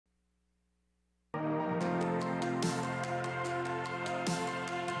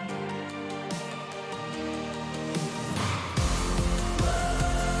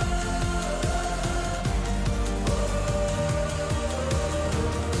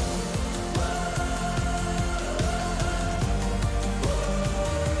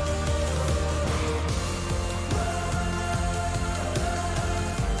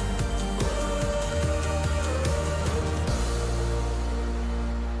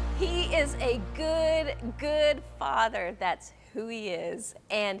is a good father. That's who he is.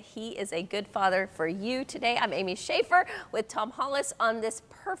 And he is a good father for you today. I'm Amy Schaefer with Tom Hollis on this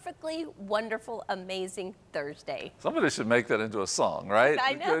perfectly wonderful, amazing Thursday. Somebody should make that into a song, right?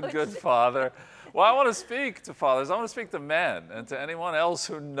 I know. Good father. Well, I want to speak to fathers. I want to speak to men and to anyone else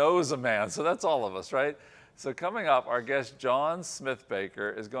who knows a man. So that's all of us, right? So coming up, our guest John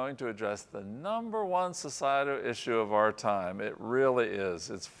Smithbaker is going to address the #1 societal issue of our time. It really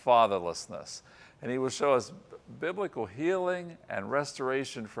is. It's fatherlessness. And he will show us biblical healing and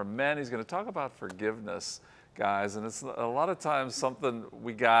restoration for men. He's going to talk about forgiveness, guys. And it's a lot of times something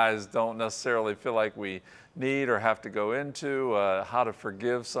we guys don't necessarily feel like we need or have to go into, how to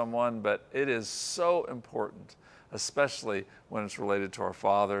forgive someone. But it is so important, especially when it's related to our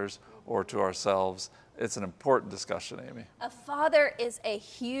fathers or to ourselves. It's an important discussion, Amy. A father is a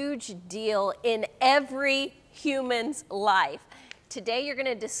huge deal in every human's life. Today, you're going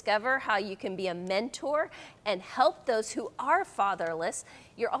to discover how you can be a mentor and help those who are fatherless.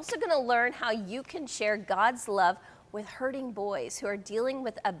 You're also going to learn how you can share God's love with hurting boys who are dealing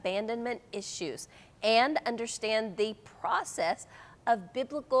with abandonment issues and understand the process of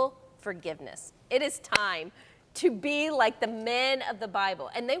biblical forgiveness. It is time to be like the men of the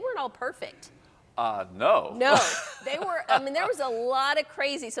Bible. And they weren't all perfect. No. No, they were, I mean, there was a lot of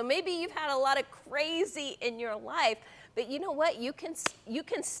crazy. So maybe you've had a lot of crazy in your life, but you know what? You can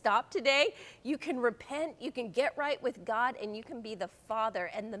stop today. You can repent. You can get right with God, and you can be the father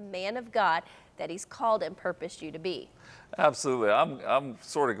and the man of God that he's called and purposed you to be. Absolutely. I'm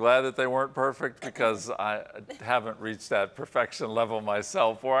sort of glad that they weren't perfect because I haven't reached that perfection level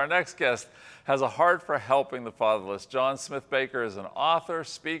myself. Well, our next guest has a heart for helping the fatherless. John Smithbaker is an author,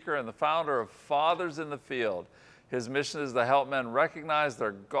 speaker, and the founder of Fathers in the Field. His mission is to help men recognize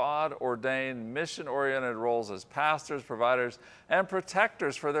their God-ordained, mission-oriented roles as pastors, providers, and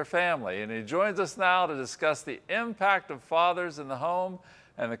protectors for their family. And he joins us now to discuss the impact of fathers in the home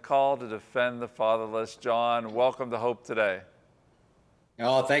and the call to defend the fatherless. John, welcome to Hope Today.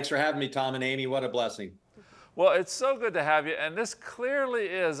 Oh, thanks for having me, Tom and Amy. What a blessing. Well, it's so good to have you, and this clearly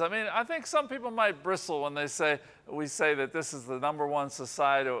is. I mean, I think some people might bristle when we say that this is the #1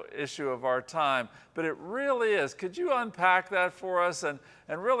 societal issue of our time, but it really is. Could you unpack that for us and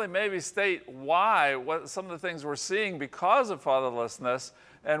really maybe state why, what some of the things we're seeing because of fatherlessness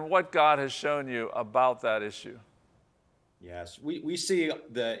and what God has shown you about that issue? Yes, we see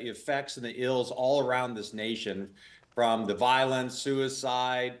the effects and the ills all around this nation, from the violence,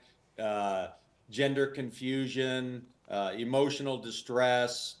 suicide, gender confusion, emotional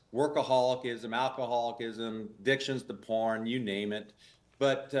distress, workaholism, alcoholism, addictions to porn, you name it.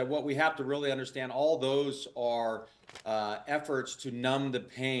 But what we have to really understand, all those are efforts to numb the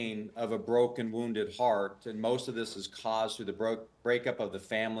pain of a broken, wounded heart. And most of this is caused through the breakup of the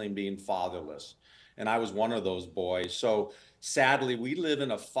family and being fatherless. And I was one of those boys. So sadly, we live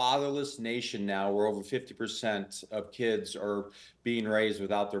in a fatherless nation now where over 50% of kids are being raised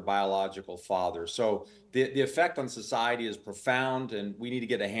without their biological father. So the effect on society is profound, and we need to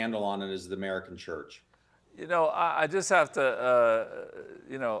get a handle on it as the American church. You know, I just have to,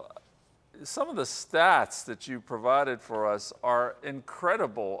 some of the stats that you provided for us are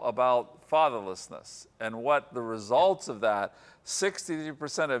incredible about fatherlessness and what the results of that.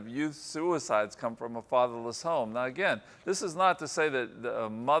 60% of youth suicides come from a fatherless home. Now, again, this is not to say that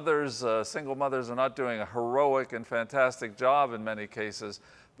the single mothers are not doing a heroic and fantastic job in many cases,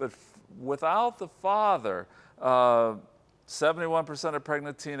 but without the father, 71% of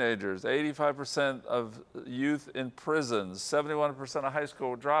pregnant teenagers, 85% of youth in prisons, 71% of high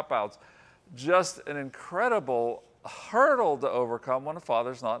school dropouts. Just an incredible hurdle to overcome when a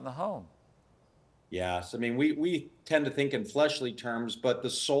father's not in the home. Yes, I mean, we tend to think in fleshly terms, but the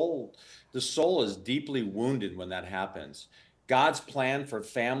soul is deeply wounded when that happens. God's plan for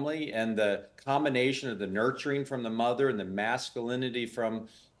family and the combination of the nurturing from the mother and the masculinity from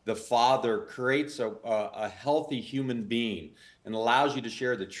the father creates a healthy human being and allows you to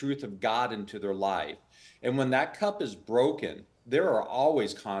share the truth of God into their life. And when that cup is broken, there are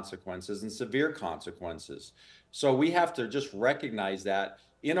always consequences and severe consequences. So we have to just recognize that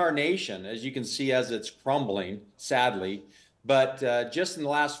in our nation, as you can see, as it's crumbling, sadly. But just in the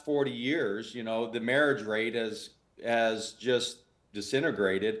last 40 years, you know, the marriage rate has just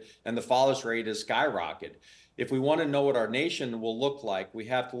disintegrated and the fatherless rate has skyrocketed. If we want to know what our nation will look like, we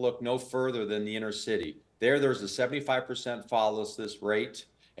have to look no further than the inner city. There's a 75% fatherlessness rate,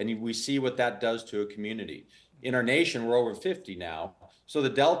 and we see what that does to a community. In our nation, we're over 50 now, so the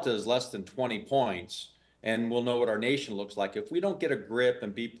delta is less than 20 points. and we'll know what our nation looks like. If we don't get a grip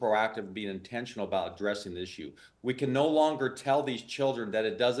and be proactive and be intentional about addressing the issue, we can no longer tell these children that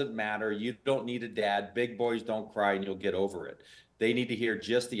it doesn't matter, you don't need a dad, big boys don't cry, and you'll get over it. They need to hear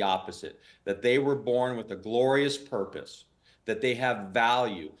just the opposite, that they were born with a glorious purpose, that they have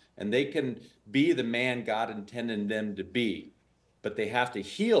value, and they can be the man God intended them to be. But they have to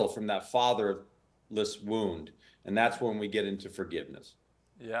heal from that fatherless wound. And that's when we get into forgiveness.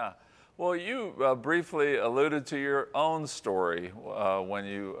 Yeah. Well, you briefly alluded to your own story when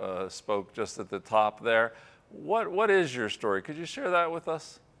you spoke just at the top there. What is your story? Could you share that with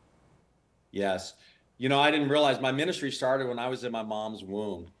us? Yes. You know, I didn't realize my ministry started when I was in my mom's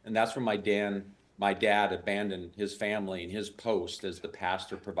womb. And that's when my dad abandoned his family and his post as the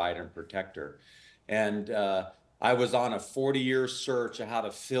pastor, provider, and protector. And I was on a 40-year search of how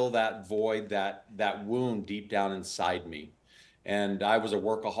to fill that void, that wound deep down inside me. And I was a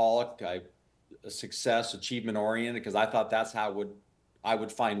workaholic, a success, achievement oriented, because I thought that's how I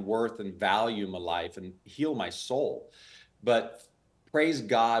would find worth and value in my life and heal my soul. But praise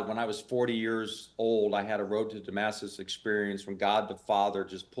God, when I was 40 years old, I had a road to Damascus experience when God the Father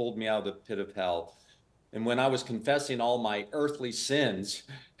just pulled me out of the pit of hell. And when I was confessing all my earthly sins,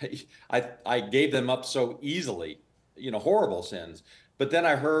 I gave them up so easily, horrible sins. But then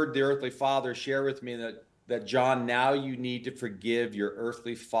I heard the earthly father share with me that John, now you need to forgive your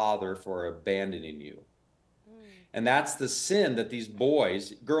earthly father for abandoning you. And that's the sin that these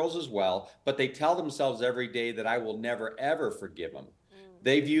boys, girls as well, but they tell themselves every day that I will never, ever forgive them.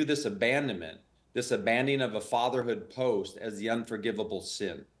 They view this abandonment, this abandoning of a fatherhood post as the unforgivable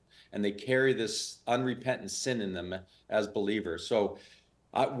sin. And they carry this unrepentant sin in them as believers. So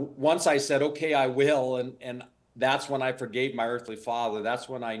once I said, okay, I will, and that's when I forgave my earthly father. That's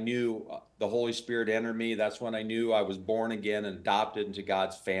when I knew the Holy Spirit entered me. That's when I knew I was born again and adopted into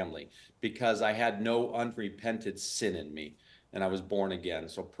God's family, because I had no unrepented sin in me, and I was born again.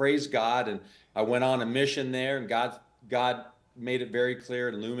 So praise God. And I went on a mission there, and God made it very clear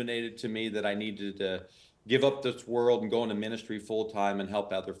and illuminated to me that I needed to give up this world and go into ministry full time and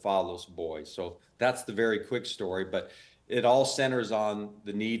help other fatherless boys. So that's the very quick story, but it all centers on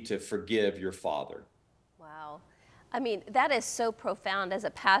the need to forgive your father. Wow. I mean, that is so profound as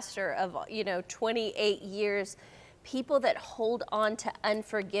a pastor of, 28 years. People that hold on to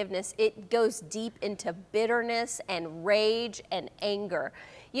unforgiveness, it goes deep into bitterness and rage and anger.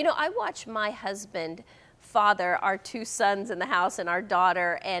 I watch my husband father our two sons in the house and our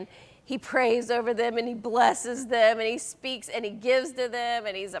daughter, and he prays over them and he blesses them and he speaks and he gives to them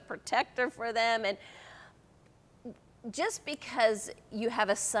and he's a protector for them. And just because you have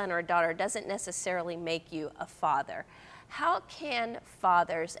a son or a daughter doesn't necessarily make you a father. How can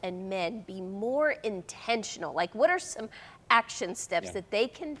fathers and men be more intentional? Like, what are some action steps that they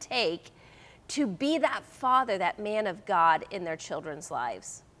can take to be that father, that man of God in their children's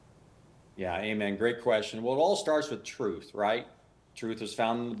lives? Yeah, amen. Great question. Well, it all starts with truth, right? Truth is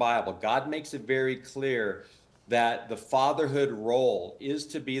found in the Bible. God makes it very clear that the fatherhood role is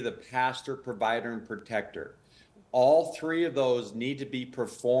to be the pastor, provider, and protector. All three of those need to be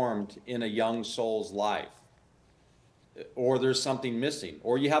performed in a young soul's life, or there's something missing,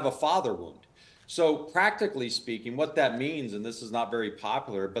 or you have a father wound. So practically speaking, what that means, and this is not very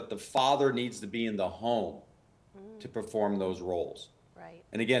popular, but the father needs to be in the home to perform those roles. Right.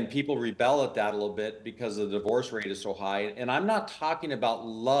 And again, people rebel at that a little bit because the divorce rate is so high. And I'm not talking about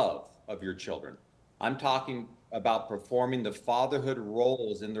love of your children. I'm talking about performing the fatherhood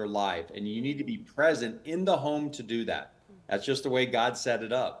roles in their life. And you need to be present in the home to do that. That's just the way God set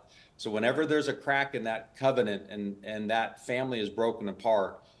it up. So whenever there's a crack in that covenant and that family is broken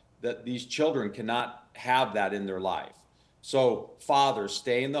apart, that these children cannot have that in their life. So fathers,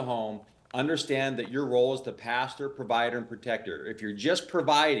 stay in the home. Understand that your role is the pastor, provider, and protector. If you're just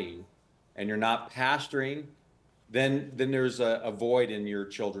providing and you're not pastoring, then there's a void in your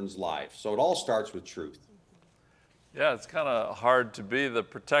children's life. So it all starts with truth. Yeah, it's kind of hard to be the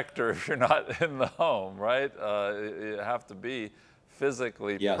protector if you're not in the home, right? You have to be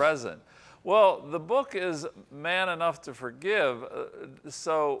physically present. Well, the book is Man Enough to Forgive.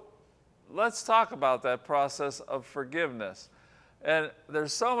 So let's talk about that process of forgiveness. And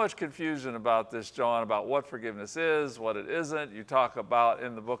there's so much confusion about this, John, about what forgiveness is, what it isn't. You talk about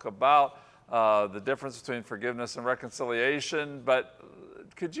in the book about the difference between forgiveness and reconciliation, but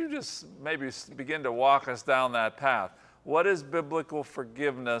could you just maybe begin to walk us down that path? What is biblical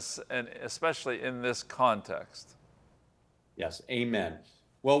forgiveness, and especially in this context? Yes, amen.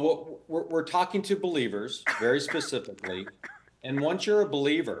 Well, we're talking to believers very specifically, and once you're a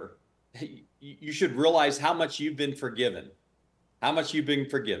believer, you should realize how much you've been forgiven. How much you've been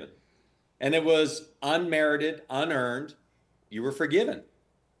forgiven. and it was unmerited, unearned. You were forgiven.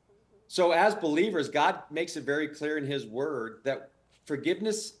 So as believers, God makes it very clear in his word that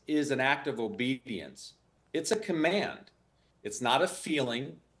forgiveness is an act of obedience. It's a command. It's not a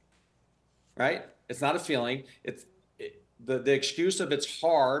feeling, right? It's not a feeling. The excuse of it's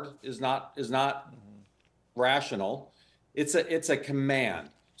hard is not rational. It's a command.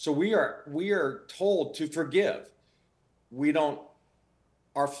 So we are told to forgive. We don't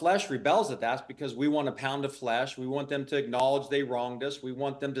Our flesh rebels at that because we want a pound of flesh. We want them to acknowledge they wronged us. We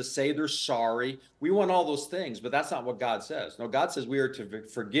want them to say they're sorry. We want all those things, but that's not what God says. No, God says we are to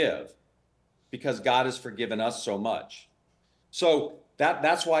forgive because God has forgiven us so much. So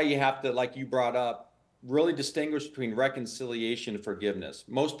that's why you have to, like you brought up, really distinguish between reconciliation and forgiveness.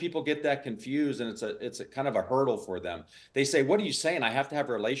 Most people get that confused, and it's a kind of a hurdle for them. They say, "What are you saying? I have to have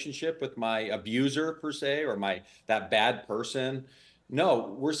a relationship with my abuser per se, or that bad person?"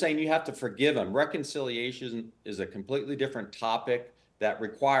 No, we're saying you have to forgive them. Reconciliation is a completely different topic that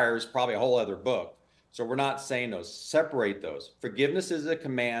requires probably a whole other book. So we're not saying those. Separate those. Forgiveness is a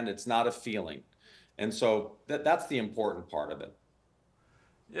command. It's not a feeling. And so that's the important part of it.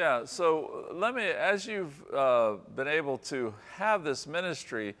 Yeah, so let me, as you've been able to have this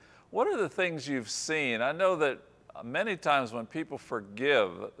ministry, what are the things you've seen? I know that many times when people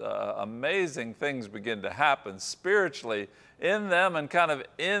forgive, amazing things begin to happen spiritually in them and kind of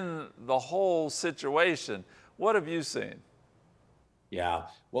in the whole situation. What have you seen? Yeah,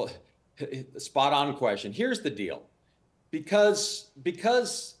 well, spot on question. Here's the deal. Because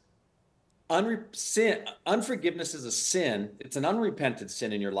unforgiveness is a sin. It's an unrepented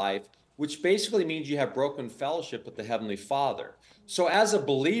sin in your life, which basically means you have broken fellowship with the Heavenly Father. So as a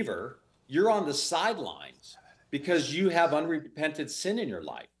believer, you're on the sidelines because you have unrepented sin in your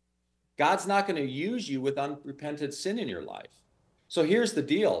life. God's not going to use you with unrepented sin in your life. So here's the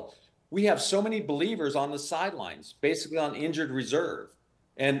deal. We have so many believers on the sidelines, basically on injured reserve.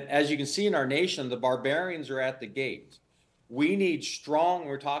 And as you can see in our nation, the barbarians are at the gate. We need strong,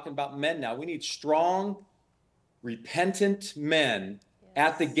 we're talking about men now, we need strong, repentant men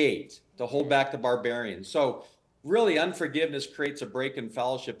at the gate to hold back the barbarians. So really, unforgiveness creates a break in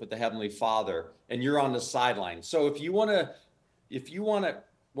fellowship with the Heavenly Father, and you're on the sidelines. So if you want to,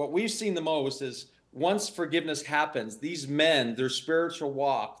 what we've seen the most is once forgiveness happens, these men, their spiritual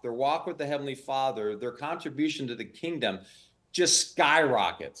walk, their walk with the Heavenly Father, their contribution to the kingdom just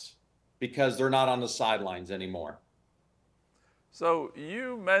skyrockets because they're not on the sidelines anymore. So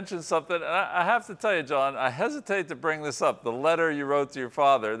you mentioned something, and I have to tell you, John, I hesitate to bring this up, the letter you wrote to your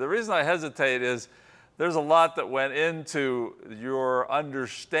father. The reason I hesitate is there's a lot that went into your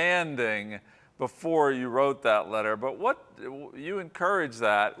understanding before you wrote that letter. But you encourage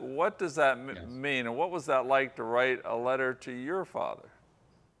that. What does that mean? And what was that like to write a letter to your father?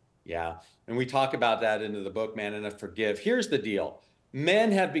 Yeah, and we talk about that into the book, Man Enough to Forgive. Here's the deal.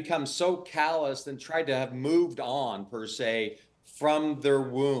 Men have become so calloused and tried to have moved on, per se, from their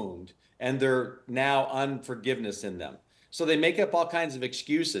wound and their now unforgiveness in them. So they make up all kinds of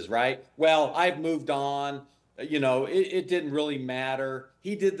excuses, right? Well, I've moved on. It didn't really matter.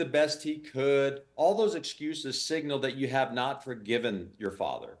 He did the best he could. All those excuses signal that you have not forgiven your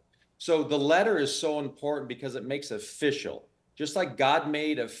father. So the letter is so important because it makes official, just like God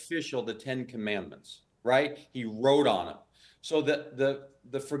made official the 10 Commandments, right? He wrote on them. So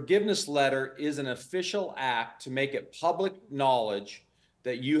the forgiveness letter is an official act to make it public knowledge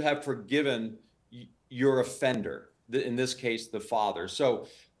that you have forgiven your offender, in this case, the father. So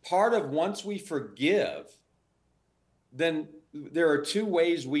part of once we forgive, then there are two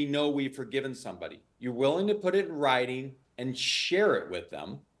ways we know we've forgiven somebody. You're willing to put it in writing and share it with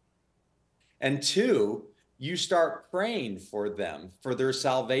them. And two, you start praying for them, for their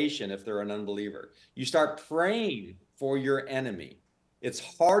salvation if they're an unbeliever. You start praying for your enemy. It's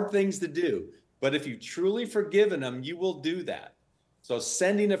hard things to do, but if you've truly forgiven them, you will do that. So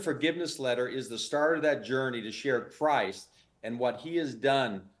sending a forgiveness letter is the start of that journey to share Christ and what he has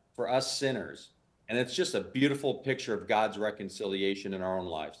done for us sinners. And it's just a beautiful picture of God's reconciliation in our own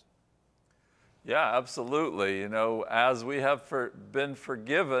lives. Yeah, absolutely. As we have been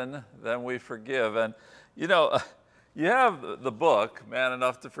forgiven, then we forgive. And, you have the book, Man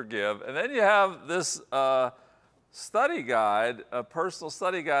Enough to Forgive, and then you have this study guide, a personal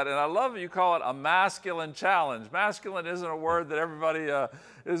study guide, and I love you call it a masculine challenge. Masculine isn't a word that everybody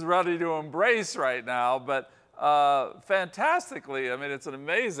is ready to embrace right now, but fantastically, I mean, it's an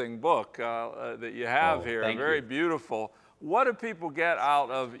amazing book that you have here, very beautiful. What do people get out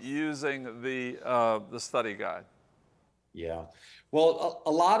of using the study guide? Yeah, well,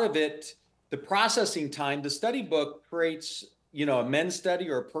 a lot of it, the processing time, the study book creates a men's study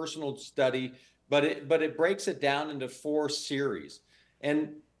or a personal study, but it breaks it down into 4 series.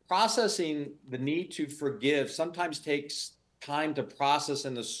 And processing the need to forgive sometimes takes time to process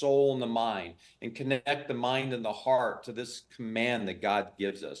in the soul and the mind and connect the mind and the heart to this command that God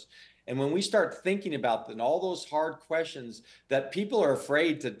gives us. And when we start thinking about and all those hard questions that people are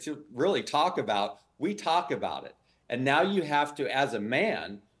afraid to really talk about, we talk about it. And now you have to, as a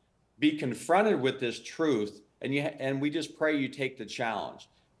man, be confronted with this truth, and we just pray you take the challenge.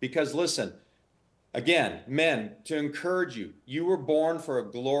 Because listen, again, men, to encourage you, you were born for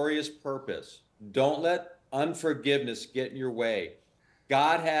a glorious purpose. Don't let unforgiveness get in your way.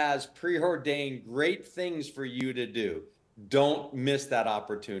 God has preordained great things for you to do. Don't miss that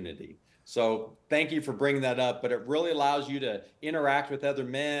opportunity. So thank you for bringing that up, but it really allows you to interact with other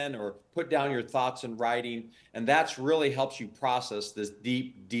men or put down your thoughts in writing, and that's really helps you process this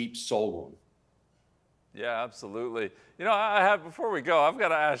deep, deep soul wound. Yeah, absolutely. Before we go, I've got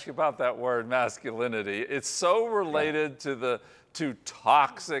to ask you about that word masculinity. It's so related to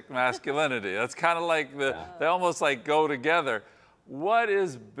toxic masculinity. That's kind of like they almost like go together. What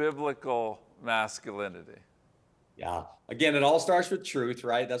is biblical masculinity? Yeah. Again, it all starts with truth,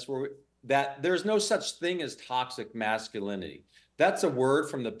 right? That's where there's no such thing as toxic masculinity. That's a word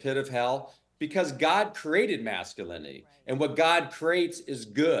from the pit of hell because God created masculinity, and what God creates is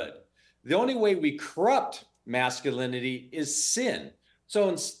good. The only way we corrupt masculinity is sin.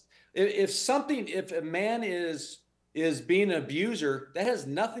 So if a man is being an abuser, that has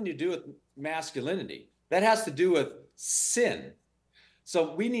nothing to do with masculinity. That has to do with sin.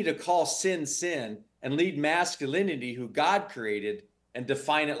 So we need to call sin, sin, and lead masculinity, who God created, and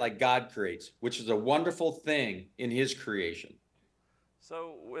define it like God creates, which is a wonderful thing in his creation.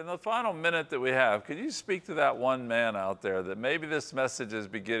 So in the final minute that we have, could you speak to that one man out there that maybe this message is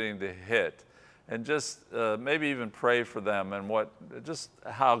beginning to hit, and just maybe even pray for them and just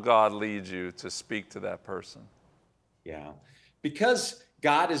how God leads you to speak to that person? Yeah, because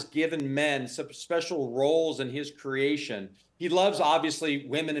God has given men some special roles in his creation. He loves, obviously,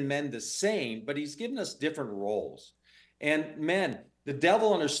 women and men the same, but he's given us different roles. And men, the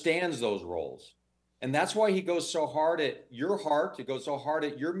devil understands those roles. And that's why he goes so hard at your heart, he goes so hard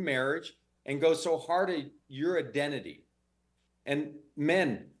at your marriage, and goes so hard at your identity. And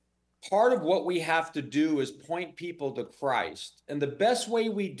men, part of what we have to do is point people to Christ. And the best way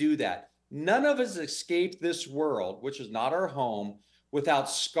we do that, none of us escape this world, which is not our home, without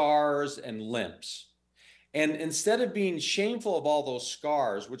scars and limps. And instead of being shameful of all those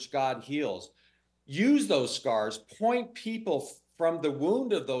scars, which God heals, use those scars, point people from the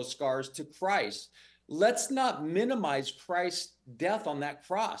wound of those scars to Christ. Let's not minimize Christ's death on that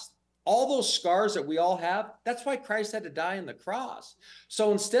cross. All those scars that we all have, that's why Christ had to die on the cross.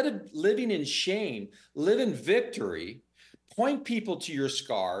 So instead of living in shame, live in victory, point people to your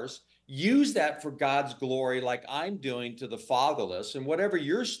scars, use that for God's glory, like I'm doing to the fatherless. And whatever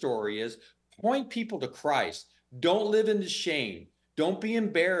your story is, point people to Christ. Don't live in shame. Don't be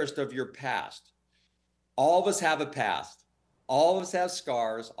embarrassed of your past. All of us have a past. All of us have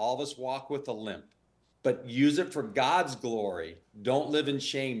scars. All of us walk with a limp. But use it for God's glory. Don't live in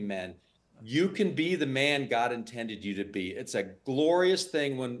shame, men. You can be the man God intended you to be. It's a glorious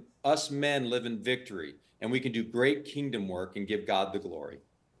thing when us men live in victory, and we can do great kingdom work and give God the glory.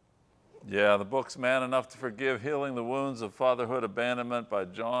 Yeah, the book's Man Enough to Forgive, Healing the Wounds of Fatherhood Abandonment by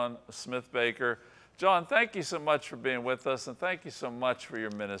John Smithbaker. John, thank you so much for being with us, and thank you so much for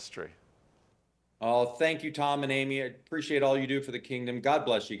your ministry. Oh, thank you, Tom and Amy. I appreciate all you do for the kingdom. God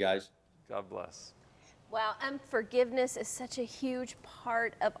bless you guys. God bless. Wow, forgiveness is such a huge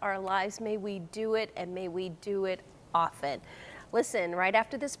part of our lives. May we do it, and may we do it often. Listen, right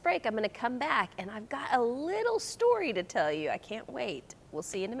after this break, I'm going to come back, and I've got a little story to tell you. I can't wait. We'll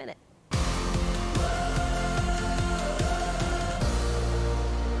see you in a minute.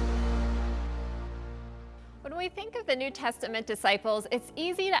 When we think of the New Testament disciples, it's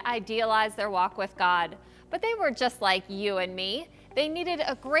easy to idealize their walk with God, but they were just like you and me. They needed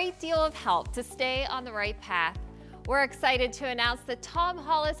a great deal of help to stay on the right path. We're excited to announce that Tom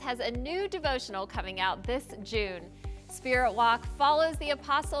Hollis has a new devotional coming out this June. Spirit Walk follows the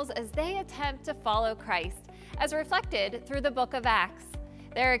apostles as they attempt to follow Christ, as reflected through the book of Acts.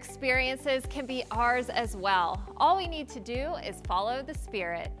 Their experiences can be ours as well. All we need to do is follow the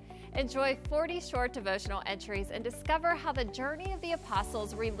Spirit. Enjoy 40 short devotional entries and discover how the journey of the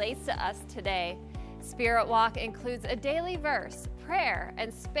apostles relates to us today. Spirit Walk includes a daily verse, prayer,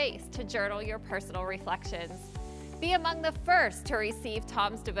 and space to journal your personal reflections. Be among the first to receive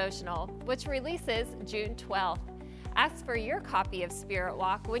Tom's devotional, which releases June 12th. Ask for your copy of Spirit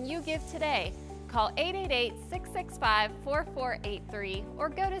Walk when you give today. Call 888-665-4483 or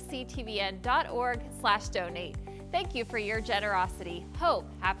go to ctvn.org/donate. Thank you for your generosity.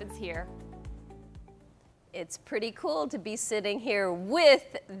 Hope happens here. It's pretty cool to be sitting here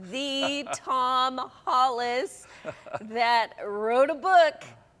with the Tom Hollis that wrote a book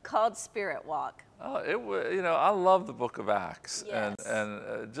called Spirit Walk. Oh, I love the book of Acts. Yes.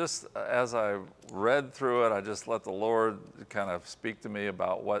 And just as I read through it, I just let the Lord kind of speak to me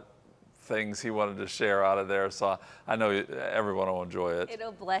about what things he wanted to share out of there. So I know everyone will enjoy it.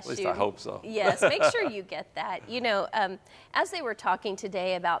 It'll bless you. At least I hope so. Yes, make sure you get that. As they were talking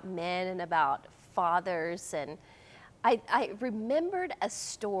today about men and about fathers, and I remembered a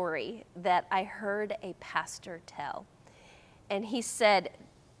story that I heard a pastor tell. And he said,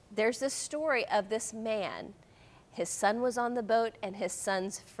 there's this story of this man. His son was on the boat and his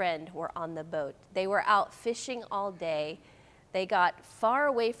son's friend were on the boat. They were out fishing all day. They got far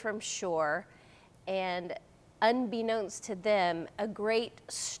away from shore, and unbeknownst to them, a great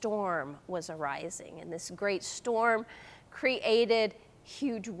storm was arising. And this great storm created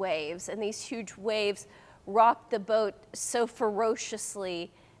huge waves, and these huge waves rocked the boat so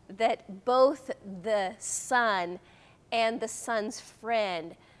ferociously that both the son and the son's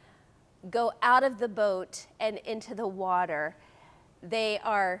friend go out of the boat and into the water. They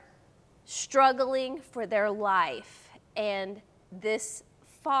are struggling for their life, and this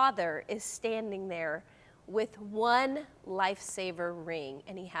father is standing there with one lifesaver ring,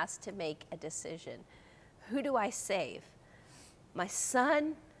 and he has to make a decision. Who do I save? My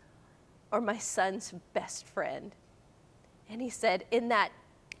son or my son's best friend? And he said, in that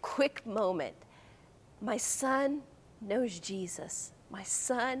quick moment, my son knows Jesus. My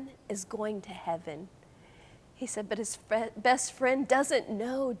son is going to heaven. He said, but his best friend doesn't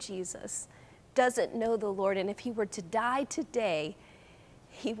know Jesus, doesn't know the Lord. And if he were to die today,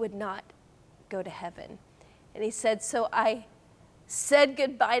 he would not go to heaven. And he said, so I said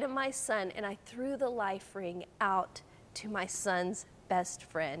goodbye to my son, and I threw the life ring out to my son's best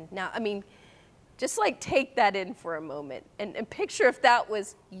friend. Now, just like take that in for a moment and picture if that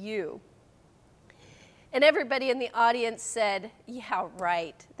was you. And everybody in the audience said, yeah,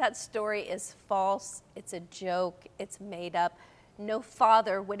 right. That story is false. It's a joke. It's made up. No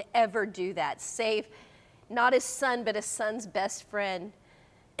father would ever do that. Save not his son, but his son's best friend.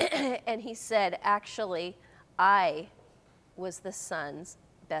 And he said, actually, I was the son's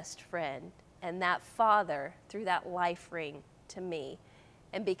best friend. And that father threw that life ring to me.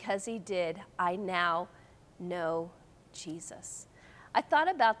 And because he did, I now know Jesus. I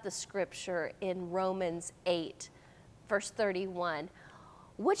thought about the scripture in Romans 8, verse 31.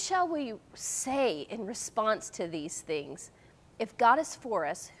 What shall we say in response to these things? If God is for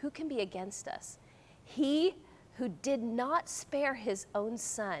us, who can be against us? He who did not spare his own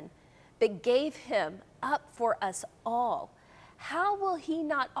son, but gave him up for us all, how will he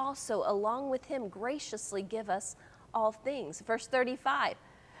not also, along with him, graciously give us all things? Verse 35,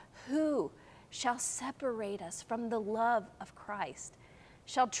 who shall separate us from the love of Christ?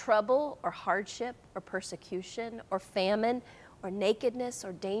 Shall trouble or hardship or persecution or famine or nakedness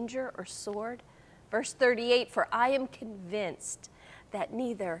or danger or sword? Verse 38, for I am convinced that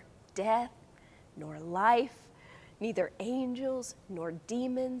neither death nor life, neither angels nor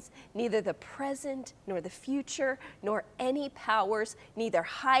demons, neither the present nor the future, nor any powers, neither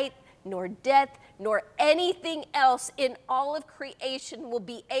height nor depth, nor anything else in all of creation will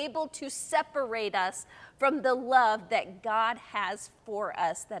be able to separate us from the love that God has for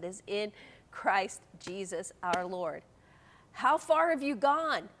us that is in Christ Jesus our Lord. How far have you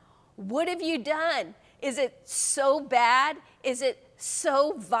gone? What have you done? Is it so bad? Is it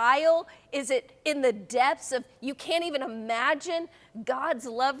so vile? Is it in the depths of, you can't even imagine God's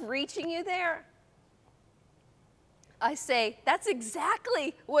love reaching you there? I say, that's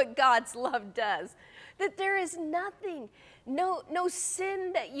exactly what God's love does. That there is nothing, no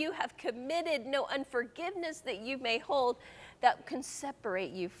sin that you have committed, no unforgiveness that you may hold that can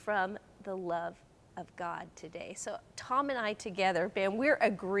separate you from the love of God today. So Tom and I together, man, we're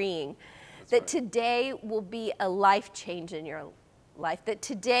agreeing that today will be a life change in your life, that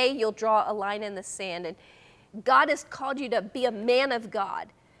today you'll draw a line in the sand, and God has called you to be a man of God,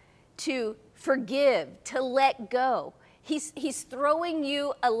 to forgive, to let go. He's throwing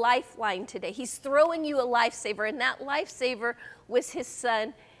you a lifeline today. He's throwing you a lifesaver, and that lifesaver was his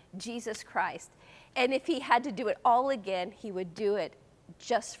son, Jesus Christ. And if he had to do it all again, he would do it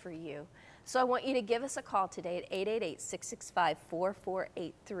just for you. So I want you to give us a call today at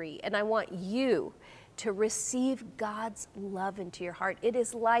 888-665-4483, and I want you to receive God's love into your heart. It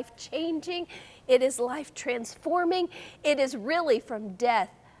is life-changing. It is life-transforming. It is really from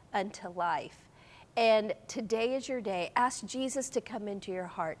death unto life. And today is your day. Ask Jesus to come into your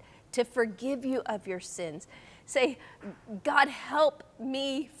heart, to forgive you of your sins. Say, God, help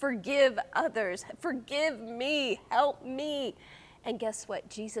me forgive others. Forgive me, help me. And guess what?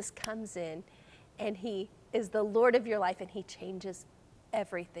 Jesus comes in and he is the Lord of your life and he changes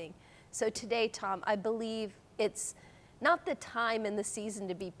everything. So today, Tom, I believe it's not the time and the season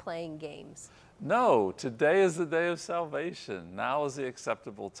to be playing games. No, today is the day of salvation. Now is the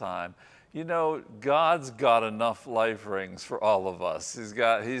acceptable time. You know, God's got enough life rings for all of us.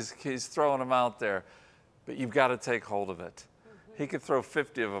 He's throwing them out there, but you've got to take hold of it. He could throw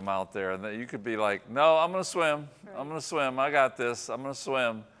 50 of them out there, and then you could be like, no, I'm going to swim. Right. I'm going to swim. I got this. I'm going to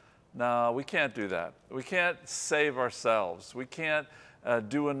swim. No, we can't do that. We can't save ourselves. We can't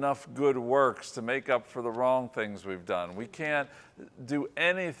do enough good works to make up for the wrong things we've done. We can't do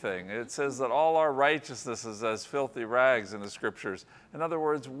anything. It says that all our righteousness is as filthy rags in the scriptures. In other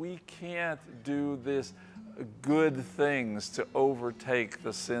words, we can't do this good things to overtake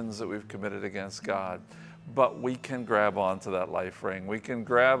the sins that we've committed against God. But we can grab onto that life ring. We can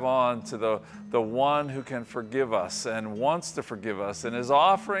grab on to the one who can forgive us and wants to forgive us and is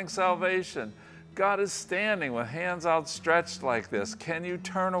offering salvation. God is standing with hands outstretched like this. Can you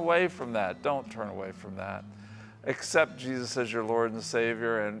turn away from that? Don't turn away from that. Accept Jesus as your Lord and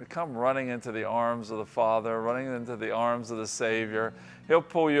Savior and come running into the arms of the Father, running into the arms of the Savior. He'll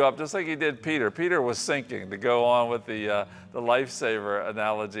pull you up just like he did Peter. Peter was sinking, to go on with the lifesaver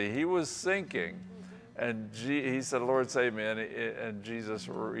analogy. He was sinking. And he said, Lord, save me. And Jesus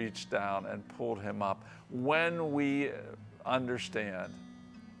reached down and pulled him up. When we understand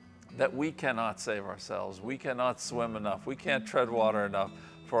that we cannot save ourselves, we cannot swim enough, we can't tread water enough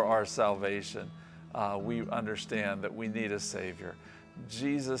for our salvation, we understand that we need a Savior.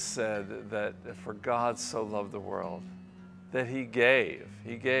 Jesus said that for God so loved the world that he gave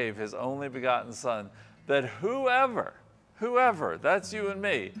his only begotten Son, that whoever, that's you and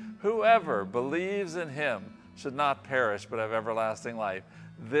me, whoever believes in him should not perish but have everlasting life.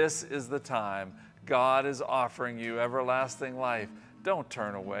 This is the time. God is offering you everlasting life. Don't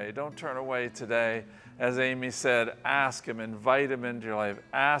turn away. Don't turn away today. As Amy said, ask him, invite him into your life.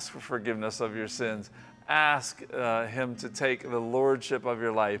 Ask for forgiveness of your sins. Ask him to take the lordship of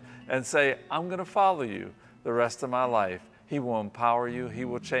your life and say, I'm going to follow you the rest of my life. He will empower you. He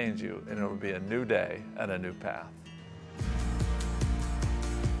will change you. And it will be a new day and a new path.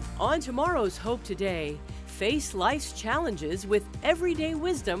 On tomorrow's Hope Today, face life's challenges with everyday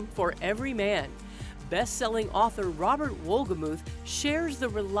wisdom for every man. Best-selling author Robert Wolgemuth shares the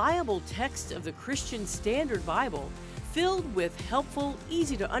reliable text of the Christian Standard Bible, filled with helpful,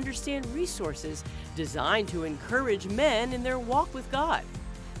 easy-to-understand resources designed to encourage men in their walk with God.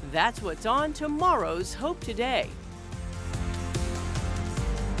 That's what's on tomorrow's Hope Today.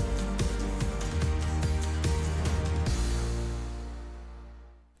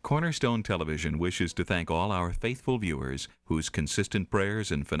 Cornerstone Television wishes to thank all our faithful viewers whose consistent prayers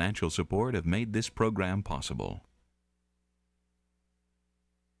and financial support have made this program possible.